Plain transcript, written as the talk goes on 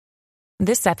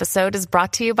This episode is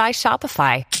brought to you by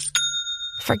Shopify.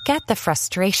 Forget the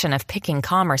frustration of picking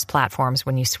commerce platforms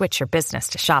when you switch your business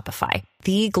to Shopify,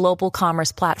 the global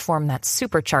commerce platform that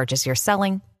supercharges your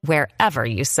selling wherever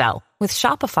you sell. With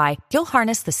Shopify, you'll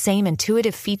harness the same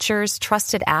intuitive features,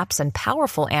 trusted apps, and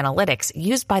powerful analytics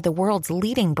used by the world's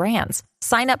leading brands.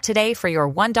 Sign up today for your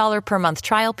 $1 per month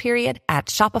trial period at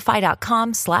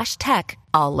shopify.com/tech,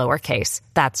 all lowercase.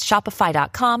 That's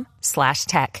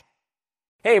shopify.com/tech.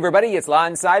 Hey everybody, it's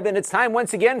Lon Seidman. It's time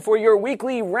once again for your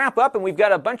weekly wrap-up, and we've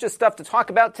got a bunch of stuff to talk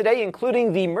about today,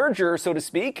 including the merger, so to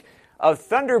speak, of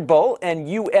Thunderbolt and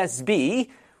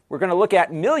USB. We're going to look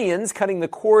at millions cutting the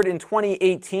cord in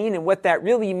 2018 and what that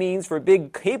really means for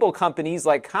big cable companies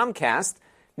like Comcast.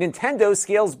 Nintendo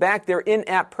scales back their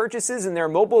in-app purchases in their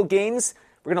mobile games.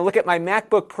 We're going to look at my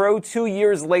MacBook Pro 2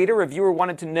 years later. A viewer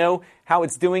wanted to know how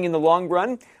it's doing in the long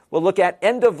run. We'll look at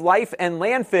end of life and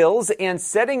landfills and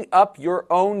setting up your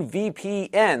own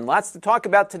VPN. Lots to talk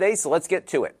about today, so let's get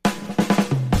to it.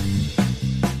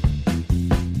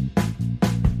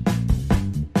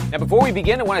 Now, before we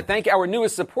begin, I want to thank our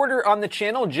newest supporter on the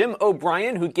channel, Jim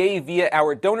O'Brien, who gave via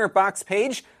our donor box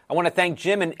page. I want to thank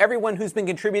Jim and everyone who's been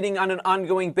contributing on an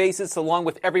ongoing basis, along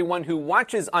with everyone who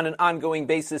watches on an ongoing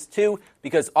basis, too,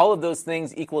 because all of those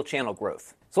things equal channel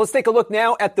growth. So let's take a look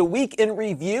now at the week in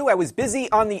review. I was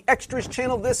busy on the Extras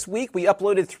channel this week. We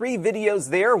uploaded 3 videos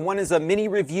there. One is a mini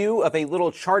review of a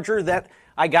little charger that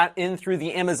I got in through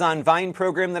the Amazon Vine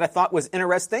program that I thought was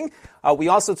interesting. We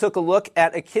also took a look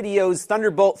at Akidio's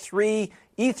Thunderbolt 3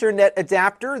 Ethernet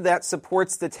adapter that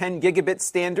supports the 10 gigabit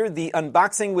standard. The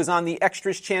unboxing was on the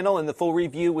Extras channel, and the full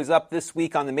review was up this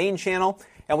week on the main channel.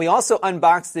 And we also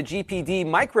unboxed the GPD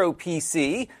Micro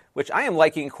PC, which I am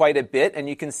liking quite a bit, and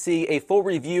you can see a full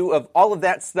review of all of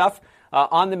that stuff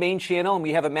on the main channel, and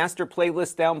we have a master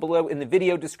playlist down below in the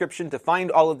video description to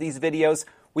find all of these videos.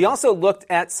 We also looked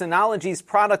at Synology's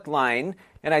product line,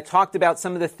 and I talked about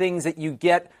some of the things that you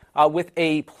get with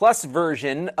a Plus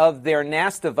version of their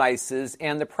NAS devices,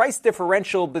 and the price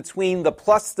differential between the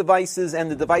Plus devices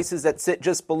and the devices that sit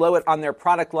just below it on their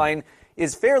product line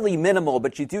is fairly minimal,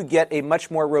 but you do get a much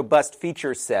more robust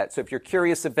feature set. So if you're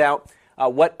curious about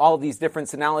what all these different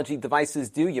Synology devices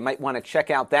do, you might want to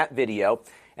check out that video.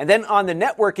 And then on the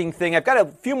networking thing, I've got a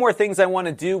few more things I want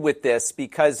to do with this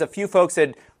because a few folks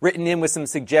had written in with some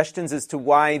suggestions as to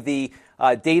why the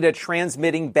data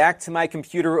transmitting back to my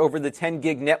computer over the 10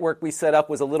 gig network we set up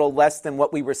was a little less than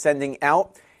what we were sending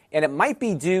out. And it might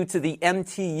be due to the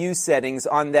MTU settings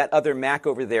on that other Mac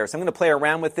over there. So I'm going to play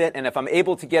around with it, and if I'm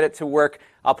able to get it to work,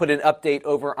 I'll put an update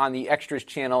over on the Extras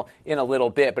channel in a little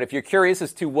bit. But if you're curious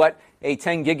as to what a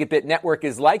 10 gigabit network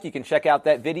is like, you can check out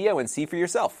that video and see for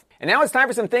yourself. And now it's time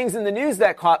for some things in the news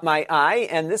that caught my eye,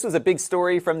 and this was a big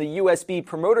story from the USB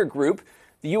Promoter Group.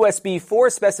 The USB 4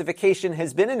 specification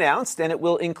has been announced, and it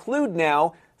will include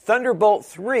now Thunderbolt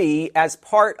 3 as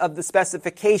part of the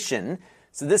specification.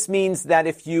 So this means that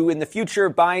if you, in the future,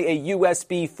 buy a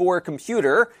USB 4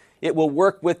 computer, it will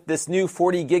work with this new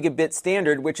 40 gigabit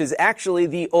standard, which is actually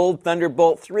the old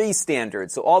Thunderbolt 3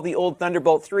 standard. So all the old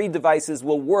Thunderbolt 3 devices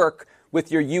will work with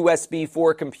your USB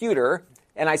 4 computer,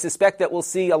 and I suspect that we'll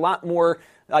see a lot more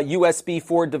USB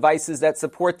 4 devices that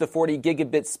support the 40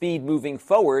 gigabit speed moving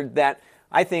forward that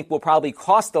I think will probably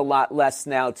cost a lot less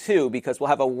now, too, because we'll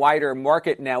have a wider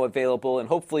market now available, and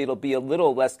hopefully it'll be a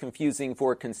little less confusing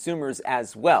for consumers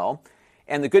as well.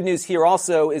 And the good news here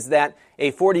also is that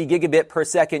a 40 gigabit per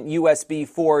second USB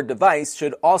 4 device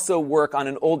should also work on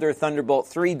an older Thunderbolt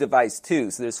 3 device, too.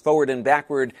 So there's forward and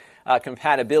backward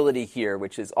compatibility here,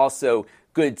 which is also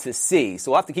good to see.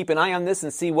 So we'll have to keep an eye on this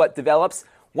and see what develops.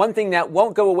 One thing that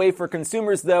won't go away for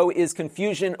consumers, though, is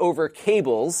confusion over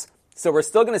cables. So we're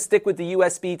still going to stick with the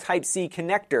USB Type-C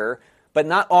connector, but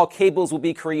not all cables will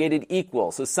be created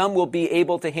equal. So some will be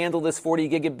able to handle this 40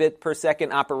 gigabit per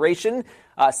second operation.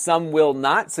 Some will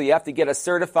not. So you have to get a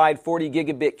certified 40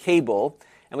 gigabit cable.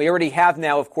 And we already have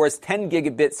now, of course, 10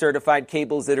 gigabit certified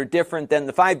cables that are different than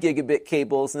the 5 gigabit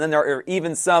cables. And then there are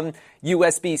even some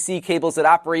USB-C cables that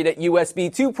operate at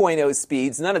USB 2.0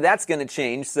 speeds. None of that's going to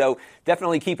change. So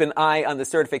definitely keep an eye on the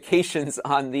certifications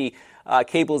on the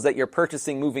cables that you're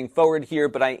purchasing moving forward here.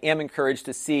 But I am encouraged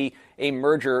to see a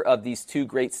merger of these two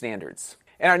great standards.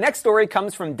 And our next story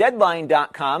comes from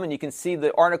Deadline.com, and you can see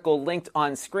the article linked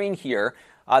on screen here.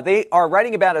 They are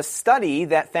writing about a study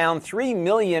that found 3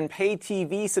 million pay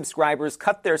TV subscribers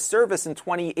cut their service in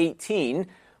 2018,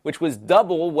 which was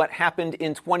double what happened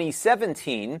in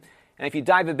 2017. And if you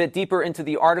dive a bit deeper into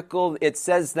the article, it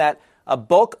says that a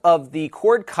bulk of the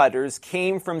cord cutters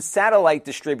came from satellite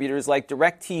distributors like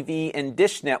DirecTV and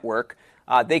Dish Network.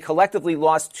 They collectively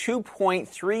lost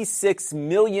 2.36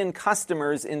 million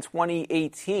customers in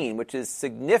 2018, which is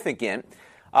significant.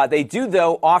 They do,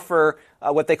 though, offer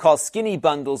what they call skinny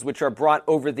bundles, which are brought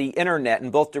over the internet,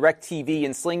 and both DirecTV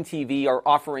and Sling TV are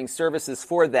offering services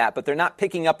for that, but they're not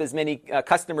picking up as many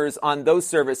customers on those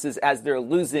services as they're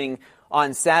losing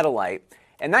on satellite.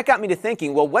 And that got me to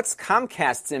thinking, well, what's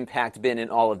Comcast's impact been in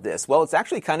all of this? Well, it's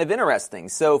actually kind of interesting.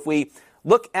 So if we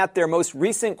look at their most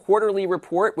recent quarterly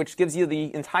report, which gives you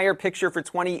the entire picture for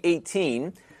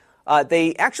 2018,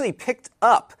 they actually picked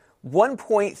up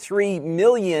 1.3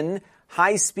 million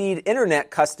high-speed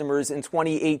internet customers in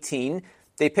 2018.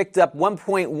 They picked up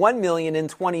 1.1 million in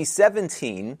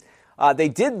 2017. They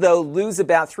did, though, lose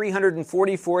about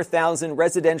 344,000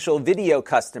 residential video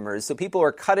customers. So people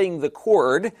are cutting the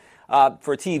cord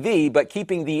for TV, but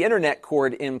keeping the internet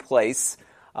cord in place.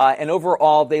 And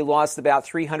overall, they lost about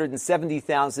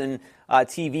 370,000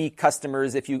 TV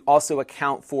customers if you also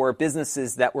account for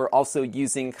businesses that were also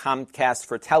using Comcast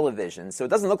for television. So it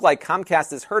doesn't look like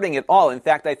Comcast is hurting at all. In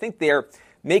fact, I think they're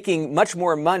making much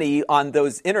more money on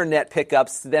those internet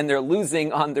pickups than they're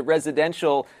losing on the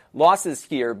residential losses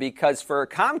here, because for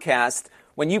Comcast,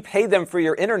 when you pay them for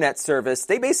your internet service,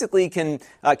 they basically can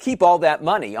keep all that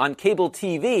money. On cable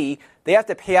TV, they have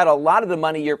to pay out a lot of the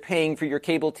money you're paying for your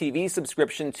cable TV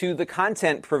subscription to the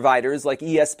content providers like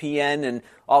ESPN and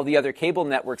all the other cable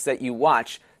networks that you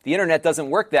watch. The internet doesn't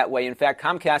work that way. In fact,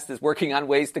 Comcast is working on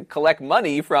ways to collect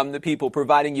money from the people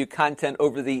providing you content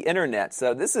over the internet.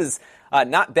 So this is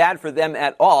not bad for them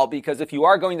at all, because if you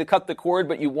are going to cut the cord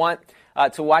but you want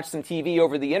to watch some TV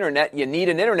over the internet, you need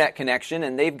an internet connection,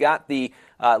 and they've got the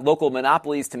local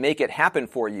monopolies to make it happen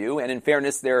for you. And in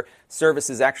fairness, their service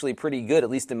is actually pretty good, at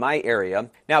least in my area.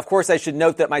 Now, of course, I should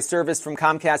note that my service from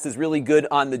Comcast is really good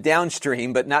on the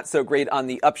downstream, but not so great on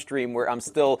the upstream, where I'm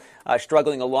still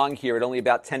struggling along here at only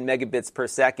about 10 megabits per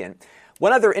second.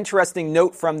 One other interesting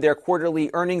note from their quarterly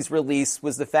earnings release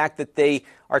was the fact that they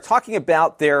are talking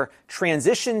about their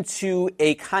transition to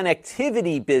a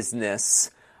connectivity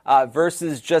business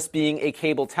versus just being a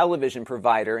cable television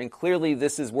provider. And clearly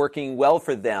this is working well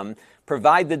for them.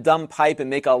 Provide the dumb pipe and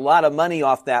make a lot of money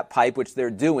off that pipe, which they're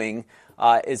doing,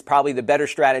 is probably the better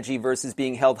strategy versus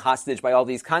being held hostage by all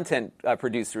these content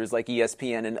producers like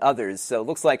ESPN and others. So it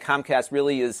looks like Comcast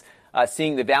really is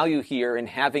seeing the value here in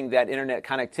having that internet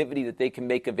connectivity that they can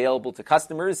make available to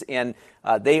customers, and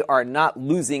they are not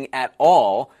losing at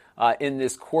all in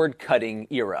this cord-cutting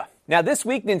era. Now, this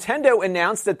week, Nintendo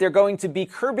announced that they're going to be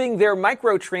curbing their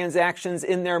microtransactions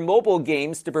in their mobile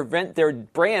games to prevent their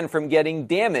brand from getting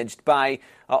damaged by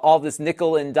all this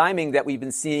nickel and diming that we've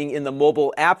been seeing in the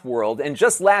mobile app world. And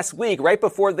just last week, right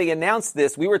before they announced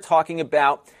this, we were talking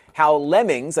about how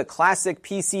Lemmings, a classic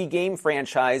PC game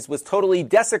franchise, was totally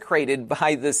desecrated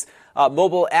by this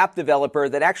mobile app developer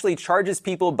that actually charges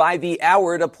people by the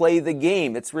hour to play the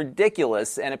game. It's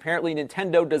ridiculous, and apparently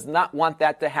Nintendo does not want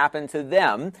that to happen to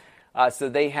them. So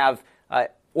they have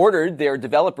ordered their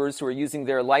developers who are using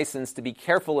their license to be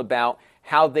careful about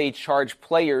how they charge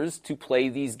players to play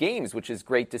these games, which is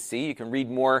great to see. You can read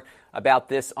more about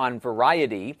this on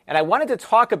Variety. And I wanted to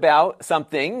talk about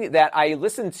something that I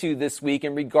listened to this week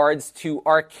in regards to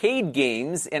arcade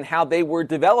games and how they were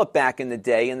developed back in the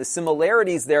day and the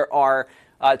similarities there are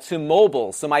to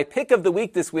mobile. So my pick of the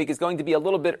week this week is going to be a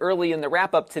little bit early in the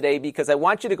wrap-up today, because I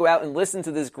want you to go out and listen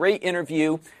to this great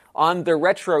interview on the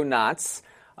Retronauts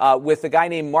with a guy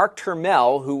named Mark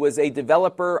Turmel, who was a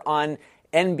developer on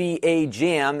NBA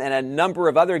Jam and a number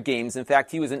of other games. In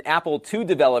fact, he was an Apple II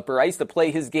developer. I used to play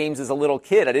his games as a little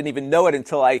kid. I didn't even know it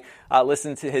until I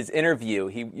listened to his interview.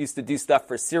 He used to do stuff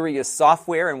for Sirius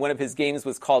Software, and one of his games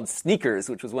was called Sneakers,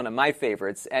 which was one of my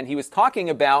favorites. And he was talking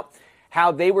about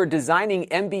how they were designing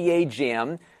NBA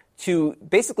Jam to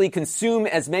basically consume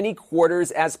as many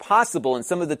quarters as possible, and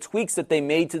some of the tweaks that they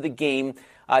made to the game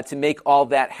to make all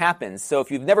that happen. So if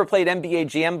you've never played NBA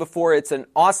Jam before, it's an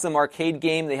awesome arcade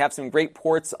game. They have some great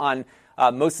ports on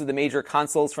most of the major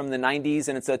consoles from the 90s,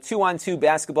 and it's a 2-on-2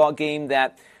 basketball game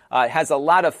that has a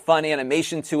lot of fun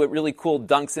animation to it, really cool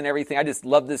dunks and everything. I just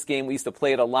love this game. We used to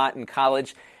play it a lot in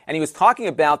college. And he was talking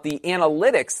about the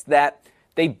analytics that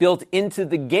they built into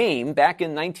the game back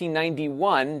in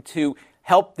 1991 to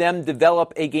help them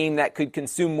develop a game that could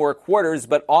consume more quarters,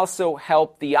 but also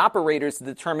help the operators to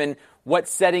determine what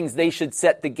settings they should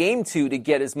set the game to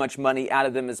get as much money out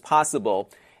of them as possible.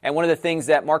 And one of the things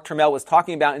that Mark Turmel was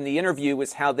talking about in the interview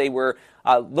was how they were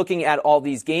looking at all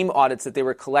these game audits that they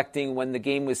were collecting when the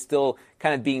game was still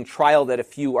kind of being trialed at a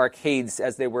few arcades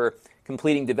as they were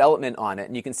completing development on it.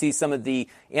 And you can see some of the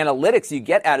analytics you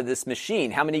get out of this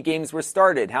machine. How many games were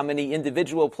started? How many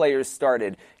individual players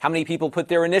started? How many people put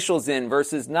their initials in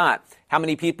versus not? How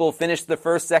many people finished the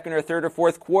first, second, or third, or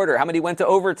fourth quarter? How many went to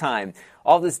overtime?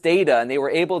 All this data, and they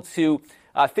were able to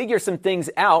figure some things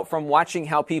out from watching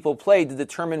how people played to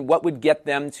determine what would get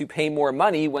them to pay more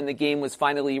money when the game was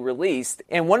finally released.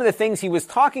 And one of the things he was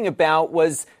talking about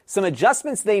was some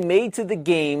adjustments they made to the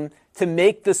game to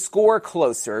make the score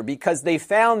closer, because they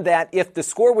found that if the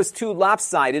score was too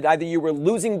lopsided, either you were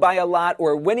losing by a lot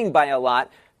or winning by a lot,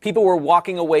 people were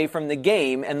walking away from the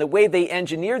game. And the way they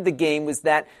engineered the game was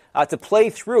that to play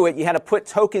through it, you had to put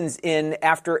tokens in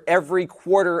after every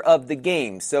quarter of the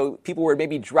game. So people were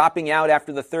maybe dropping out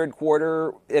after the third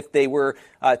quarter if they were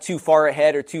too far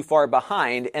ahead or too far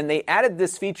behind. And they added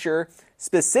this feature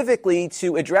specifically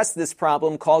to address this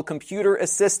problem called computer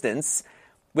assistance,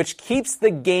 which keeps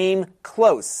the game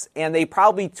close. And they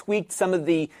probably tweaked some of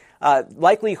the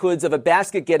likelihoods of a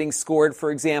basket getting scored, for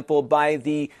example, by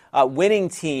the winning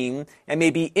team, and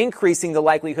maybe increasing the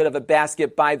likelihood of a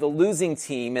basket by the losing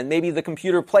team. And maybe the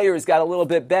computer players got a little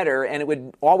bit better, and it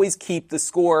would always keep the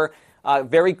score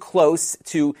very close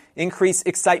to increase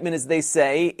excitement, as they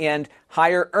say, and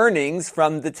higher earnings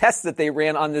from the tests that they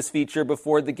ran on this feature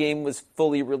before the game was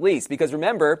fully released. Because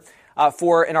remember,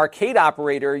 for an arcade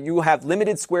operator, you have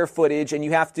limited square footage and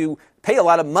you have to pay a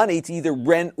lot of money to either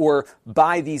rent or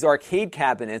buy these arcade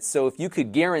cabinets. So if you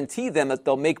could guarantee them that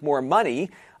they'll make more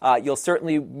money, you'll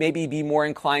certainly maybe be more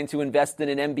inclined to invest in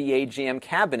an NBA Jam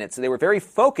cabinet. So they were very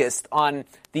focused on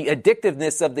the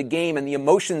addictiveness of the game and the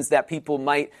emotions that people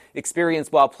might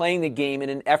experience while playing the game in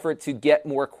an effort to get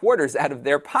more quarters out of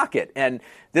their pocket. And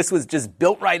this was just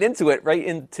built right into it, right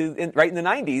in the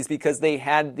 90s, because they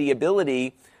had the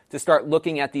ability to start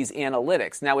looking at these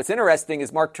analytics. Now, what's interesting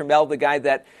is Mark Turmell, the guy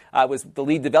that was the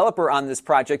lead developer on this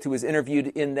project, who was interviewed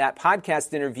in that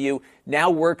podcast interview, now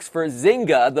works for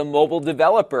Zynga, the mobile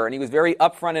developer. And he was very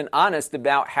upfront and honest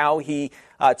about how he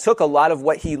took a lot of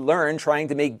what he learned trying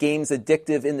to make games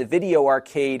addictive in the video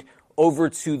arcade over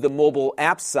to the mobile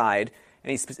app side.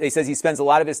 And he says he spends a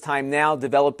lot of his time now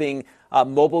developing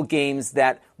mobile games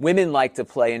that women like to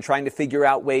play and trying to figure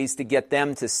out ways to get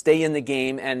them to stay in the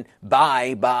game and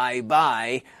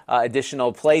buy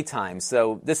additional play time.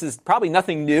 So this is probably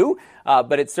nothing new,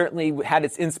 but it certainly had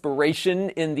its inspiration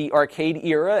in the arcade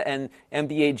era, and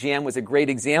NBA Jam was a great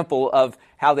example of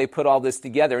how they put all this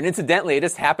together. And incidentally, I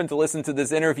just happened to listen to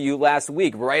this interview last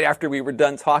week, right after we were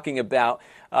done talking about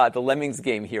the Lemmings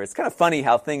game here. It's kind of funny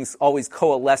how things always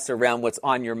coalesce around what's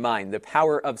on your mind, the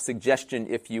power of suggestion,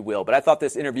 if you will. But I thought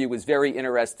this interview was very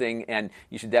interesting, and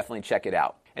you should definitely check it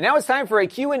out. And now it's time for a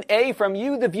Q&A from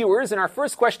you, the viewers. And our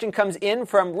first question comes in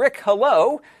from Rick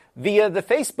Hello via the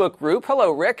Facebook group.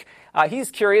 Hello, Rick. He's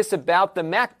curious about the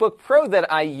MacBook Pro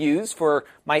that I use for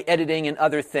my editing and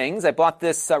other things. I bought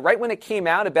this right when it came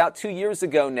out about 2 years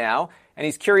ago now. And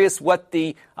he's curious what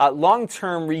the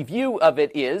long-term review of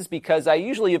it is, because I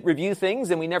usually review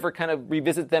things and we never kind of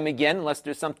revisit them again unless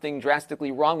there's something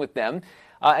drastically wrong with them.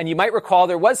 And you might recall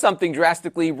there was something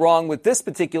drastically wrong with this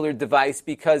particular device,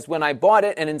 because when I bought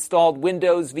it and installed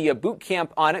Windows via Boot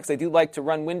Camp on it, because I do like to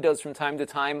run Windows from time to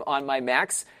time on my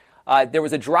Macs, there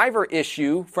was a driver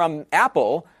issue from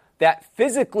Apple that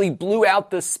physically blew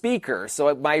out the speaker.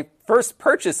 So my first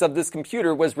purchase of this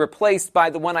computer was replaced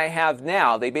by the one I have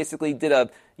now. They basically did a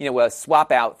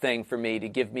swap out thing for me to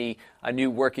give me a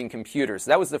new working computer. So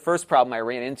that was the first problem I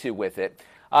ran into with it.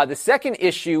 The second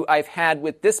issue I've had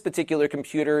with this particular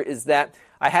computer is that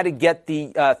I had to get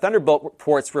the Thunderbolt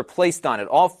ports replaced on it.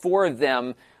 All four of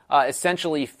them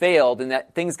essentially failed, and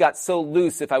that things got so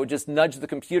loose, if I would just nudge the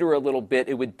computer a little bit,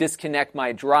 it would disconnect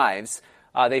my drives.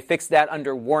 They fixed that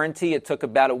under warranty. It took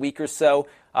about a week or so.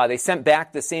 They sent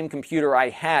back the same computer I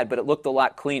had, but it looked a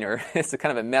lot cleaner. It's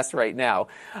kind of a mess right now.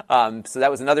 So that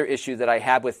was another issue that I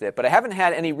had with it. But I haven't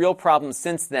had any real problems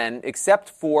since then, except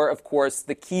for, of course,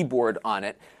 the keyboard on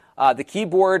it. The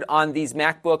keyboard on these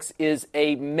MacBooks is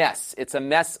a mess. It's a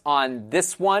mess on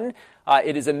this one.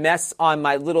 It is a mess on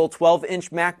my little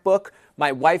 12-inch MacBook.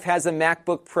 My wife has a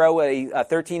MacBook Pro, a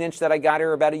 13-inch that I got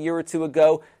her about a year or two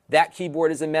ago. That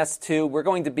keyboard is a mess, too. We're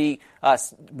going to be,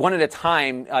 one at a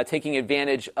time, taking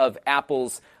advantage of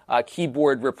Apple's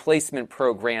keyboard replacement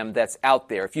program that's out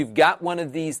there. If you've got one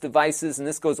of these devices, and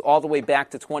this goes all the way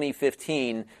back to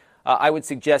 2015, I would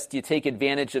suggest you take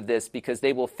advantage of this, because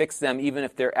they will fix them even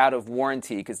if they're out of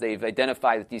warranty, because they've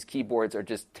identified that these keyboards are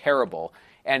just terrible.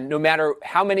 And no matter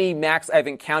how many Macs I've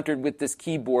encountered with this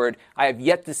keyboard, I have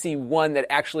yet to see one that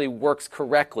actually works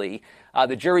correctly.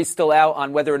 The jury's still out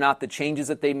on whether or not the changes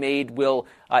that they made will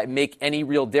make any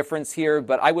real difference here,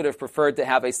 but I would have preferred to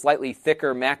have a slightly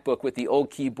thicker MacBook with the old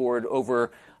keyboard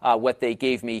over what they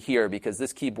gave me here, because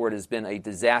this keyboard has been a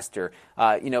disaster.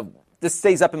 This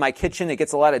stays up in my kitchen. It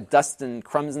gets a lot of dust and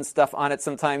crumbs and stuff on it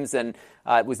sometimes, and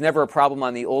it was never a problem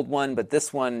on the old one, but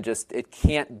this one it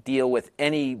can't deal with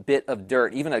any bit of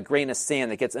dirt. Even a grain of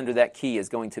sand that gets under that key is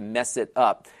going to mess it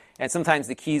up. And sometimes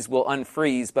the keys will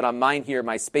unfreeze, but on mine here,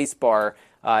 my space bar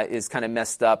is kind of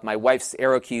messed up. My wife's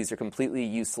arrow keys are completely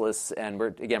useless, and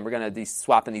we're going to be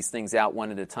swapping these things out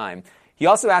one at a time. He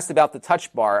also asked about the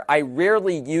touch bar. I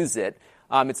rarely use it.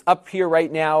 It's up here right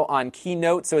now on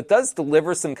Keynote, so it does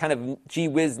deliver some kind of gee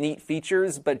whiz neat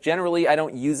features, but generally I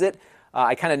don't use it.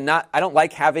 I don't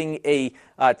like having a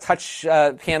touch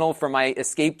panel for my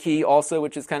escape key also,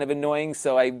 which is kind of annoying.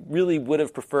 So I really would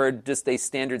have preferred just a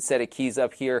standard set of keys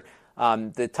up here.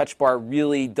 The touch bar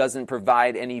really doesn't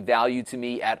provide any value to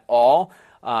me at all.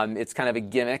 It's kind of a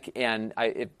gimmick, and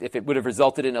if it would have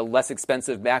resulted in a less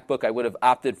expensive MacBook, I would have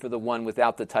opted for the one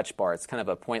without the touch bar. It's kind of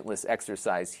a pointless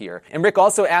exercise here. And Rick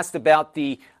also asked about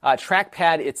the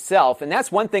trackpad itself, and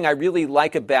that's one thing I really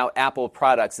like about Apple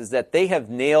products, is that they have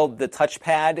nailed the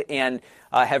touchpad and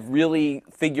have really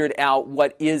figured out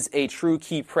what is a true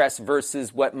key press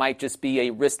versus what might just be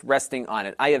a wrist resting on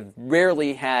it. I have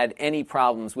rarely had any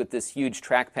problems with this huge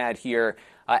trackpad here,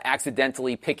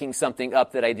 accidentally picking something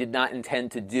up that I did not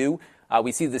intend to do.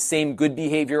 We see the same good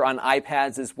behavior on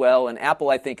iPads as well, and Apple,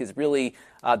 I think, is really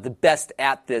the best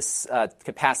at this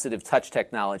capacitive touch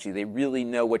technology. They really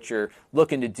know what you're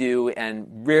looking to do,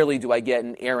 and rarely do I get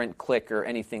an errant click or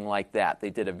anything like that. They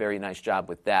did a very nice job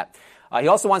with that. He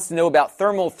also wants to know about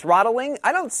thermal throttling.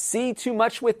 I don't see too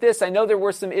much with this. I know there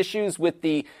were some issues with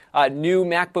the new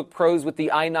MacBook Pros with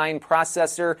the i9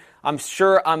 processor. I'm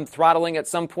sure I'm throttling at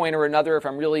some point or another if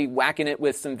I'm really whacking it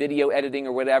with some video editing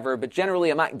or whatever. But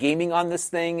generally, I'm not gaming on this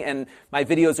thing, and my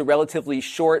videos are relatively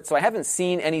short, so I haven't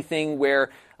seen anything where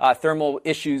thermal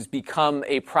issues become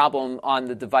a problem on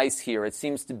the device here. It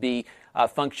seems to be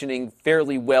functioning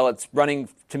fairly well. It's running,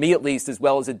 to me at least, as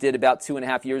well as it did about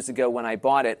 2.5 years ago when I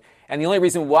bought it. And the only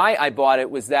reason why I bought it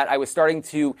was that I was starting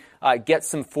to get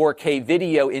some 4K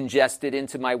video ingested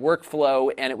into my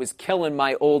workflow, and it was killing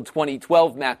my old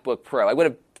 2012 MacBook Pro. I would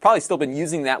have probably still been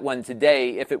using that one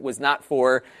today if it was not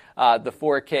for the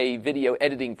 4K video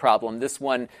editing problem. This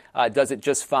one does it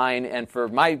just fine, and for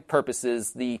my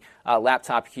purposes, the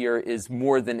laptop here is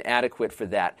more than adequate for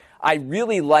that. I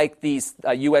really like these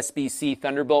USB-C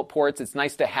Thunderbolt ports. It's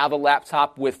nice to have a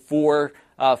laptop with 4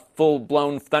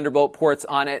 full-blown Thunderbolt ports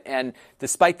on it, and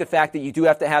despite the fact that you do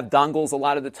have to have dongles a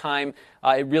lot of the time,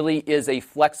 it really is a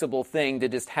flexible thing to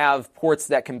just have ports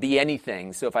that can be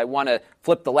anything. So if I want to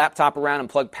flip the laptop around and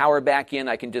plug power back in,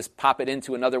 I can just pop it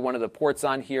into another one of the ports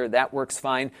on here. That works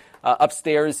fine.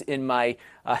 Upstairs in my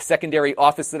secondary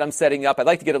office that I'm setting up, I'd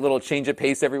like to get a little change of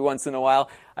pace every once in a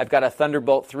while. I've got a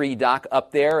Thunderbolt 3 dock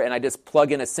up there, and I just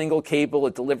plug in a single cable.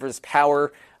 It delivers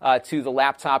power to the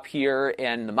laptop here,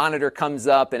 and the monitor comes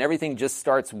up, and everything just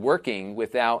starts working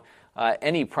without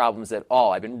any problems at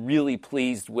all. I've been really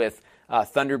pleased with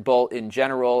Thunderbolt in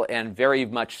general, and very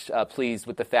much pleased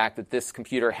with the fact that this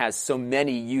computer has so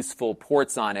many useful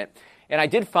ports on it. And I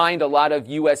did find a lot of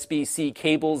USB-C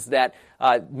cables that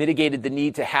mitigated the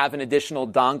need to have an additional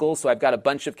dongle. So I've got a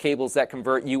bunch of cables that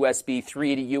convert USB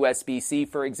 3 to USB-C,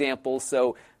 for example.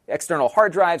 So external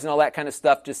hard drives and all that kind of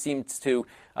stuff just seems to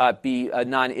be a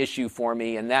non-issue for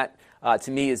me. And that, to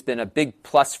me, has been a big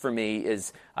plus for me,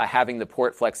 is having the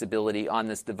port flexibility on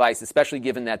this device, especially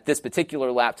given that this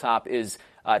particular laptop is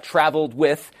traveled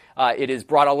with. It is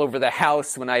brought all over the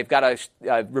house. When I've got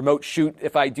a remote shoot,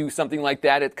 if I do something like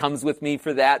that, it comes with me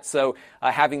for that. So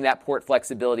having that port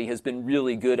flexibility has been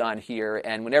really good on here.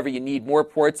 And whenever you need more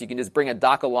ports, you can just bring a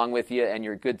dock along with you, and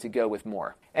you're good to go with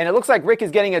more. And it looks like Rick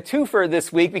is getting a twofer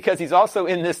this week, because he's also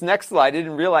in this next slide. I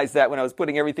didn't realize that when I was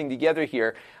putting everything together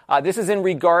here. This is in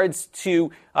regards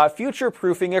to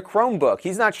future-proofing a Chromebook.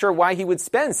 He's not sure why he would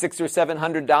spend $600 or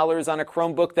 $700 on a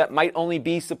Chromebook that might only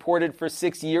be supported for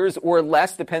 6 years or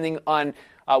less, depending on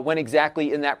when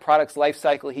exactly in that product's life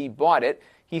cycle he bought it.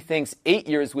 He thinks 8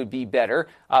 years would be better.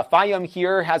 Fayum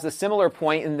here has a similar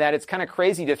point in that it's kind of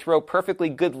crazy to throw perfectly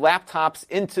good laptops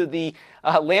into the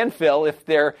landfill if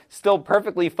they're still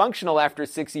perfectly functional after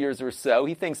 6 years or so.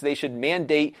 He thinks they should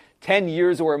mandate 10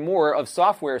 years or more of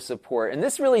software support. And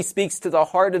this really speaks to the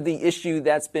heart of the issue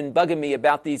that's been bugging me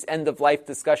about these end-of-life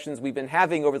discussions we've been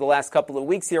having over the last couple of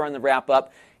weeks here on the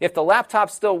wrap-up. If the laptop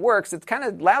still works, it's kind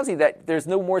of lousy that there's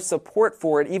no more support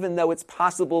for it, even though it's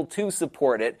possible to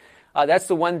support it. That's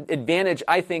the one advantage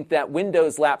I think that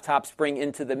Windows laptops bring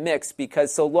into the mix,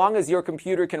 because so long as your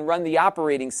computer can run the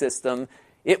operating system,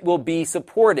 it will be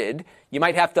supported. You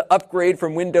might have to upgrade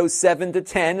from Windows 7 to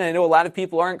 10. I know a lot of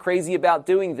people aren't crazy about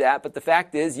doing that, but the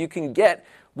fact is you can get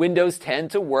Windows 10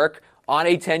 to work on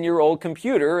a 10-year-old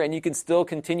computer, and you can still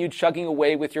continue chugging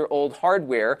away with your old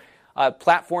hardware.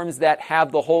 Platforms that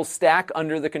have the whole stack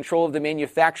under the control of the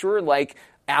manufacturer, like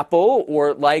Apple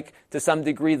or like to some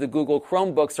degree the Google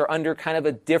Chromebooks, are under kind of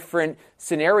a different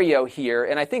scenario here.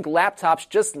 And I think laptops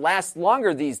just last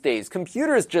longer these days.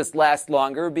 Computers just last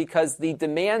longer because the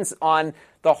demands on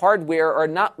the hardware are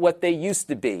not what they used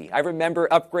to be. I remember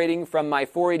upgrading from my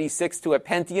 486 to a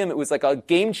Pentium. It was like a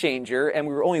game changer, and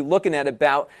we were only looking at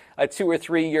about a 2 or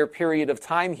 3 year period of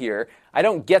time here. I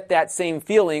don't get that same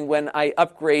feeling when I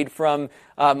upgrade from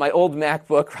my old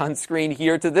MacBook on screen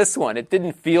here to this one. It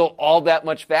didn't feel all that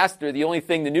much faster. The only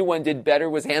thing the new one did better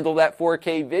was handle that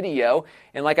 4K video.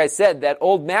 And like I said, that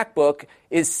old MacBook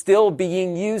is still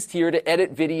being used here to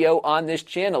edit video on this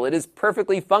channel. It is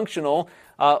perfectly functional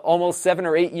almost 7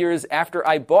 or 8 years after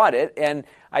I bought it. And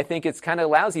I think it's kind of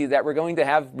lousy that we're going to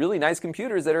have really nice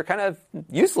computers that are kind of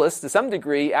useless to some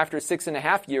degree after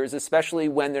 6.5 years, especially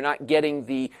when they're not getting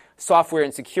the software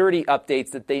and security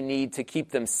updates that they need to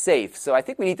keep them safe. So I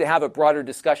think we need to have a broader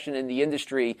discussion in the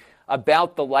industry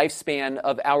about the lifespan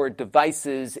of our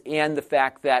devices and the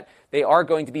fact that they are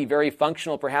going to be very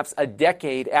functional perhaps a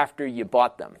decade after you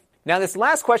bought them. Now, this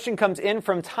last question comes in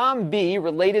from Tom B.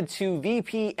 related to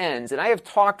VPNs. And I have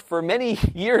talked for many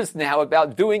years now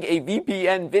about doing a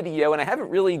VPN video, and I haven't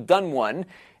really done one.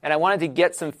 And I wanted to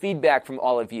get some feedback from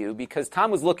all of you because Tom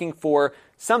was looking for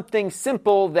something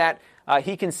simple that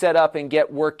he can set up and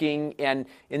get working. And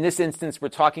in this instance, we're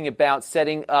talking about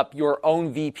setting up your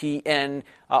own VPN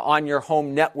on your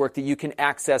home network that you can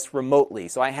access remotely.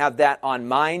 So I have that on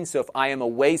mine. So if I am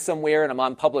away somewhere and I'm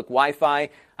on public Wi-Fi,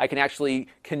 I can actually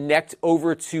connect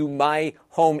over to my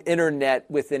home internet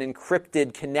with an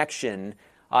encrypted connection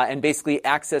and basically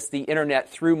access the internet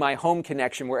through my home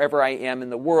connection wherever I am in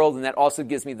the world. And that also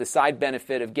gives me the side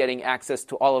benefit of getting access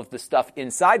to all of the stuff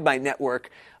inside my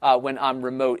network when I'm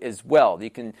remote as well. You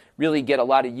can really get a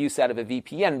lot of use out of a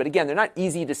VPN. But again, they're not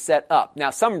easy to set up. Now,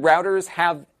 some routers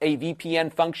have a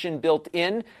VPN function built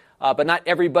in. But not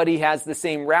everybody has the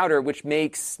same router, which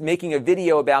makes making a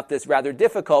video about this rather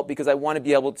difficult because I want to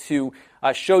be able to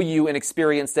show you an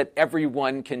experience that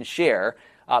everyone can share.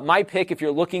 My pick, if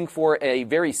you're looking for a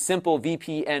very simple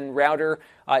VPN router,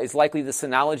 is likely the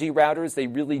Synology routers. They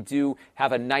really do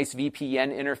have a nice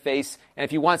VPN interface. And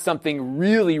if you want something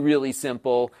really, really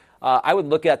simple, I would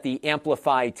look at the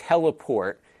Amplify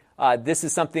Teleport. This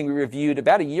is something we reviewed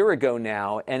about a year ago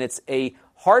now, and it's a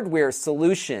hardware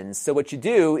solution. So what you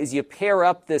do is you pair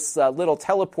up this little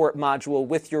teleport module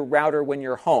with your router when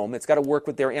you're home. It's got to work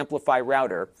with their Amplify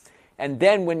router. And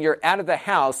then when you're out of the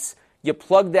house, you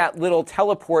plug that little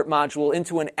teleport module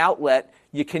into an outlet,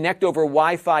 you connect over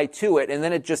Wi-Fi to it, and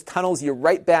then it just tunnels you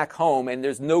right back home, and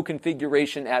there's no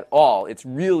configuration at all. It's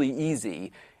really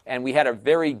easy, and we had a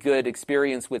very good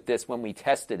experience with this when we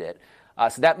tested it.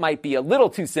 So that might be a little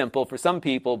too simple for some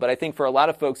people, but I think for a lot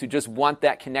of folks who just want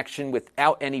that connection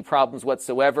without any problems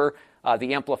whatsoever,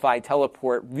 the Amplify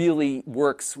Teleport really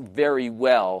works very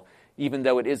well, even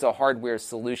though it is a hardware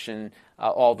solution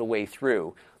all the way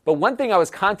through. But one thing I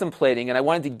was contemplating, and I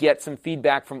wanted to get some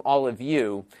feedback from all of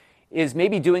you, is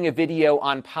maybe doing a video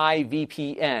on Pi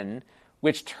VPN,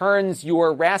 which turns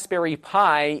your Raspberry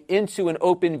Pi into an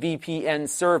open VPN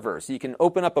server. So you can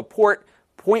open up a port,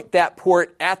 point that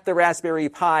port at the Raspberry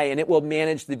Pi, and it will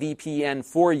manage the VPN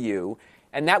for you.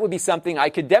 And that would be something I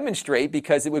could demonstrate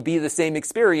because it would be the same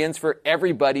experience for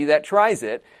everybody that tries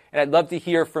it. And I'd love to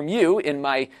hear from you in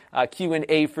my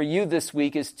Q&A for you this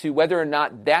week as to whether or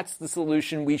not that's the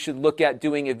solution we should look at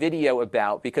doing a video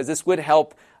about, because this would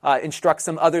help instruct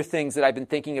some other things that I've been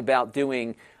thinking about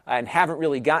doing and haven't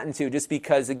really gotten to, just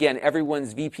because, again,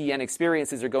 everyone's VPN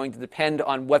experiences are going to depend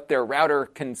on what their router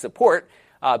can support.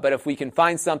 But if we can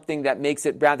find something that makes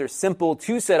it rather simple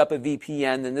to set up a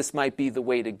VPN, then this might be the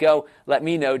way to go. Let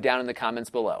me know down in the comments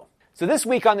below. So this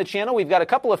week on the channel, we've got a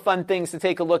couple of fun things to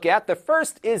take a look at. The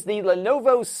first is the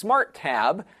Lenovo Smart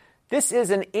Tab This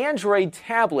is an Android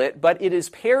tablet, but it is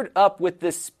paired up with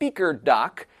the speaker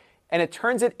dock, and it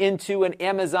turns it into an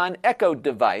Amazon Echo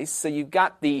device. So you've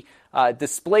got the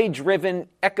display-driven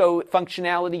Echo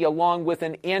functionality along with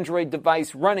an Android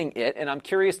device running it, and I'm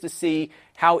curious to see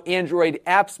how Android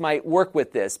apps might work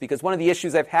with this, because one of the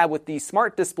issues I've had with these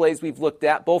smart displays we've looked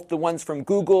at, both the ones from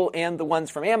Google and the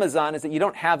ones from Amazon, is that you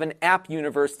don't have an app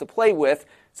universe to play with.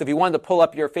 So if you wanted to pull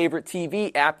up your favorite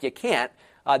TV app, you can't.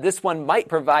 This one might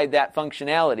provide that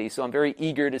functionality, so I'm very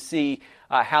eager to see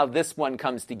how this one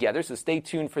comes together. So stay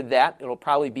tuned for that. It'll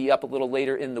probably be up a little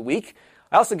later in the week.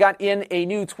 I also got in a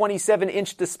new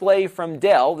 27-inch display from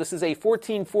Dell. This is a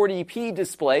 1440p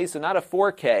display, so not a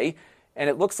 4K, and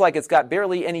it looks like it's got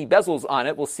barely any bezels on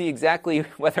it. We'll see exactly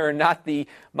whether or not the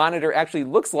monitor actually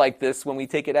looks like this when we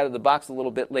take it out of the box a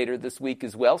little bit later this week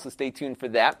as well, so stay tuned for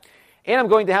that. And I'm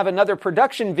going to have another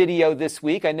production video this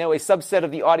week. I know a subset of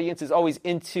the audience is always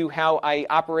into how I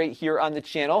operate here on the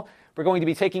channel. We're going to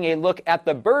be taking a look at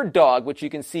the Bird Dog, which you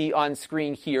can see on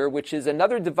screen here, which is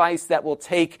another device that will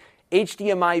take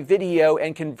HDMI video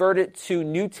and convert it to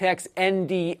NewTek's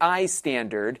NDI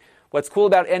standard. What's cool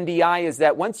about NDI is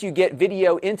that once you get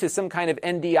video into some kind of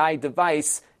NDI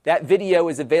device, that video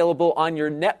is available on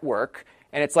your network,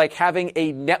 and it's like having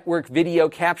a network video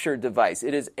capture device.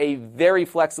 It is a very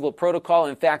flexible protocol.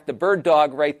 In fact, the Bird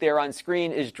Dog right there on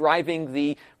screen is driving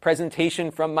the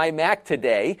presentation from my Mac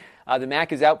today. The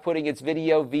Mac is outputting its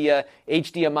video via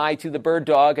HDMI to the Bird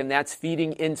Dog, and that's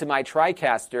feeding into my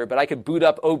TriCaster, but I could boot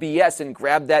up OBS and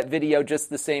grab that video just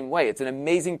the same way. It's an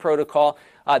amazing protocol.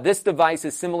 This device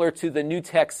is similar to the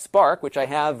NewTek Spark, which I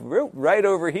have right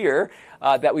over here,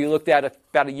 that we looked at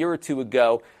about a year or two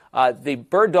ago. The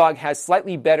Bird Dog has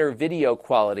slightly better video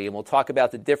quality, and we'll talk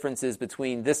about the differences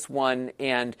between this one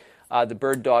and the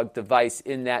Bird Dog device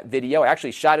in that video. I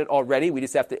actually shot it already. We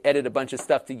just have to edit a bunch of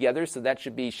stuff together, so that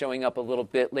should be showing up a little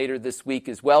bit later this week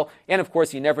as well. And of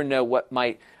course, you never know what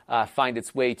might find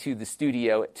its way to the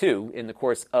studio too in the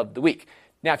course of the week.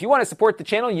 Now, if you want to support the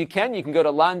channel, you can. You can go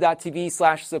to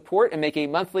lon.tv/support and make a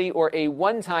monthly or a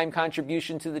one-time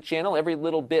contribution to the channel. Every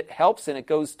little bit helps, and it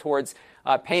goes towards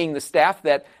paying the staff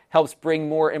that helps bring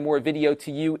more and more video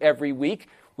to you every week.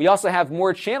 We also have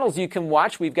more channels you can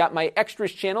watch. We've got my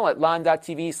extras channel at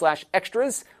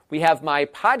lon.tv/extras. We have my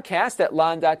podcast at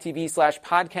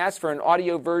lon.tv/podcast for an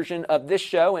audio version of this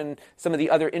show and some of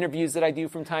the other interviews that I do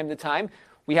from time to time.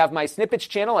 We have my snippets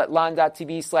channel at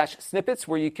lon.tv/snippets,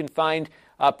 where you can find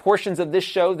portions of this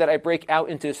show that I break out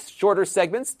into shorter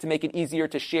segments to make it easier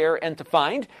to share and to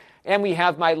find. And we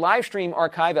have my live stream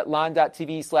archive at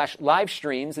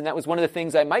lon.tv/livestreams, and that was one of the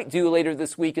things I might do later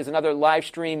this week is another live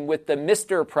stream with the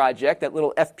Mister project, that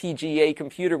little FPGA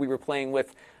computer we were playing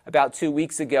with about 2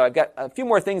 weeks ago. I've got a few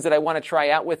more things that I want to try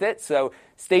out with it, so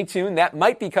stay tuned. That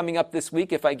might be coming up this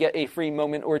week if I get a free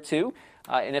moment or two,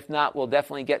 and if not, we'll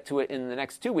definitely get to it in the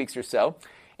next 2 weeks or so.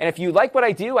 And if you like what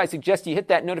I do, I suggest you hit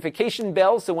that notification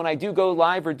bell so when I do go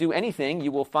live or do anything,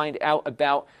 you will find out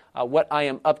about what I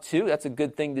am up to. That's a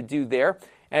good thing to do there.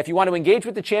 And if you want to engage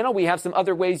with the channel, we have some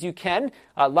other ways you can.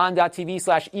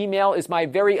 lon.tv/email is my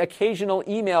very occasional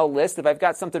email list. If I've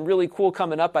got something really cool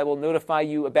coming up, I will notify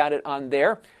you about it on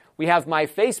there. We have my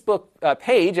Facebook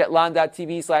page at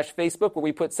lon.tv/Facebook, where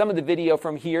we put some of the video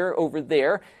from here over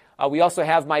there. We also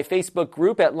have my Facebook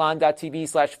group at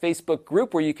lon.tv/Facebook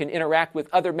group, where you can interact with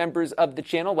other members of the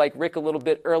channel, like Rick a little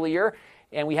bit earlier.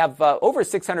 And we have over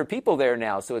 600 people there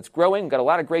now, so it's growing. Got a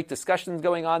lot of great discussions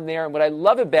going on there. And what I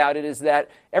love about it is that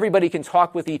everybody can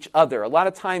talk with each other. A lot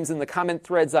of times in the comment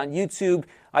threads on YouTube,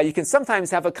 you can sometimes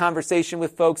have a conversation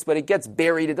with folks, but it gets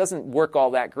buried. It doesn't work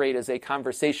all that great as a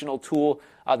conversational tool.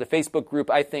 The Facebook group,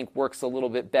 I think, works a little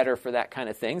bit better for that kind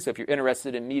of thing. So if you're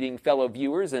interested in meeting fellow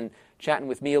viewers and chatting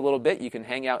with me a little bit, you can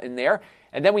hang out in there.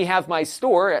 And then we have my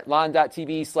store at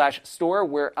lon.tv/store,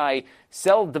 where I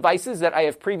sell devices that I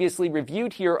have previously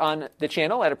reviewed here on the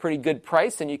channel at a pretty good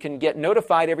price, and you can get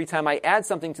notified every time I add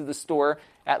something to the store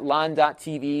at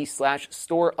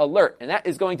lon.tv/store alert. And that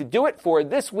is going to do it for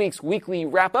this week's weekly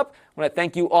wrap-up. I want to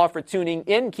thank you all for tuning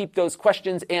in. Keep those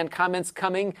questions and comments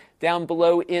coming down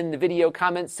below in the video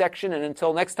comments section. And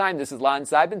until next time, this is Lon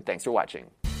Seidman. Thanks for watching.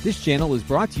 This channel is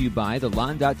brought to you by the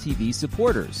Lon.TV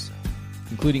supporters,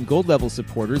 including gold level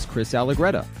supporters Chris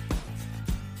Allegretta,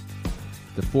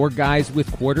 the Four Guys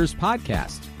with Quarters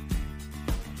podcast,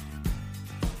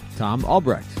 Tom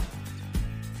Albrecht,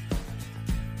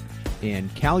 and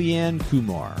Kalyan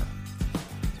Kumar.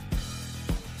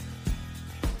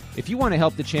 If you want to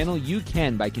help the channel, you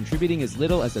can by contributing as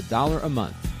little as $1 a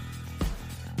month.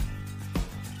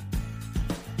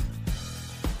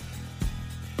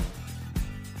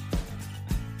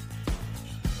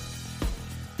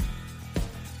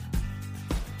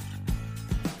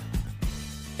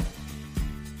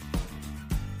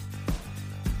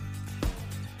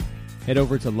 Head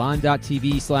over to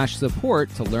lon.tv/support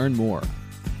to learn more.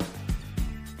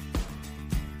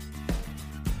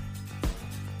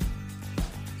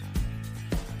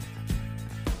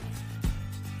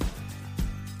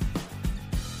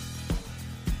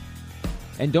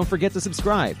 And don't forget to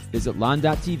subscribe. Visit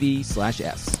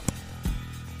lon.tv/s.